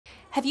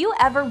Have you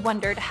ever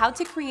wondered how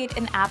to create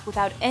an app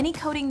without any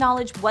coding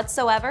knowledge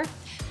whatsoever?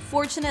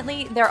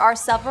 Fortunately, there are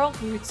several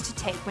routes to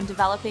take when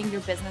developing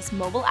your business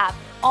mobile app,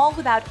 all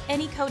without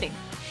any coding.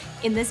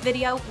 In this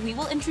video, we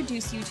will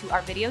introduce you to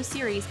our video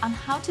series on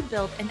how to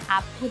build an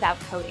app without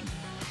coding.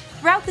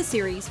 Throughout the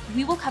series,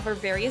 we will cover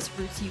various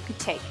routes you could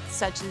take,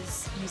 such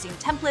as using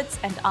templates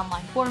and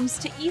online forms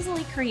to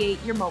easily create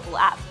your mobile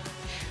app.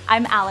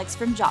 I'm Alex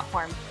from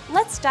Jotform.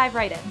 Let's dive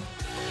right in.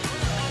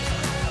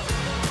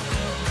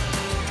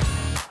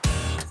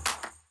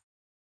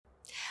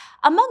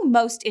 Among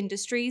most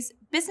industries,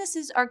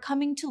 businesses are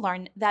coming to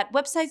learn that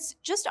websites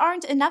just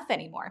aren't enough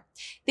anymore.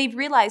 They've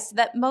realized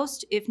that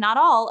most, if not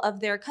all, of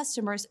their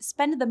customers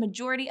spend the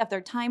majority of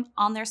their time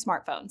on their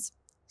smartphones.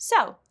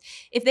 So,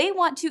 if they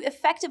want to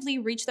effectively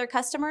reach their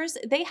customers,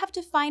 they have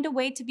to find a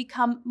way to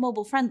become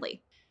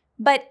mobile-friendly.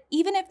 But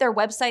even if their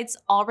websites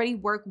already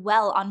work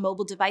well on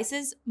mobile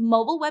devices,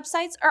 mobile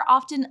websites are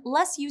often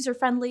less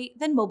user-friendly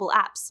than mobile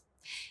apps.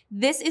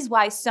 This is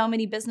why so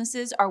many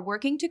businesses are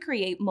working to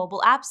create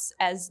mobile apps,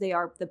 as they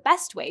are the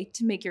best way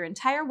to make your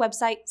entire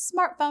website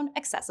smartphone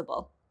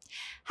accessible.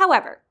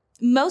 However,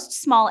 most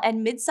small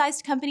and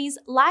mid-sized companies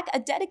lack a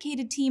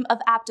dedicated team of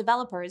app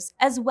developers,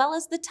 as well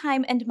as the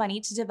time and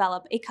money to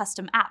develop a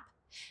custom app.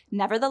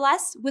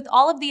 Nevertheless, with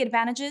all of the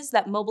advantages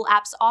that mobile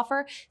apps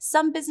offer,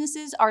 some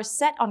businesses are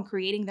set on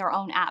creating their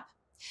own app.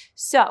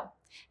 So,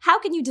 how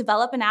can you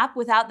develop an app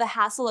without the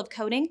hassle of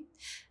coding?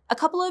 A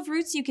couple of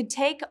routes you could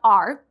take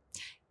are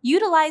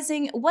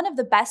utilizing one of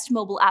the best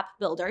mobile app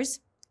builders,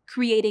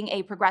 creating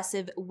a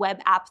progressive web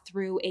app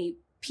through a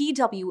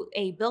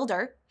PWA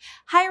builder,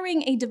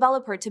 hiring a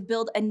developer to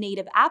build a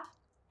native app,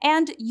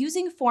 and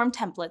using form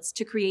templates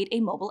to create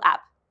a mobile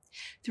app.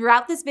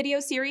 Throughout this video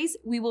series,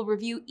 we will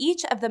review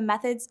each of the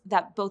methods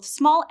that both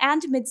small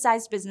and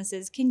mid-sized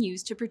businesses can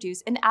use to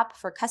produce an app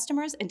for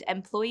customers and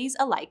employees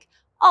alike,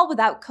 all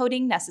without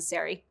coding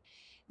necessary.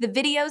 The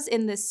videos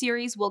in this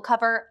series will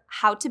cover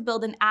how to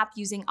build an app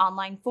using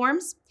online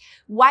forms,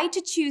 why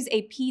to choose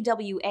a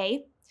PWA,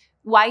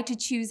 why to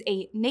choose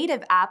a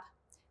native app,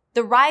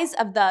 the rise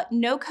of the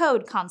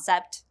no-code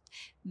concept,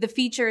 the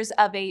features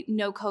of a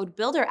no-code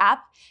builder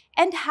app,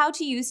 and how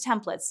to use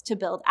templates to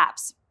build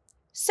apps.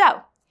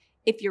 So,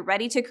 if you're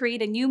ready to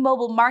create a new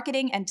mobile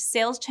marketing and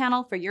sales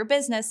channel for your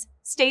business,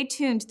 stay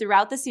tuned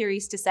throughout the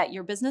series to set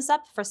your business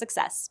up for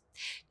success.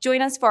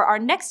 Join us for our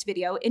next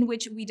video in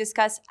which we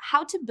discuss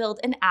how to build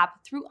an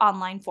app through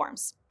online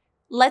forms.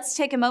 Let's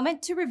take a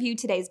moment to review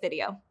today's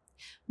video.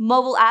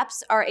 Mobile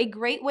apps are a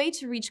great way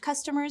to reach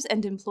customers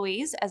and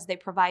employees as they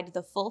provide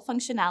the full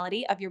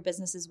functionality of your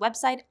business's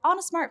website on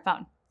a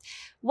smartphone.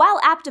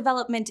 While app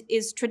development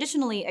is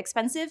traditionally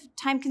expensive,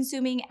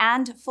 time-consuming,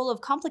 and full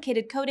of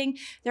complicated coding,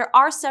 there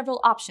are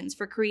several options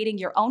for creating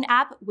your own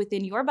app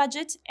within your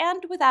budget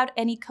and without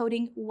any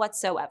coding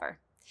whatsoever.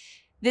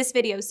 This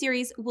video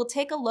series will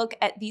take a look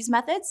at these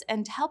methods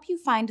and help you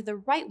find the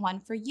right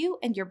one for you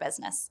and your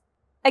business.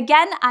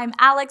 Again, I'm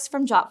Alex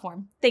from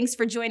Jotform. Thanks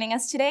for joining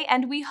us today,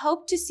 and we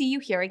hope to see you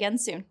here again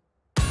soon.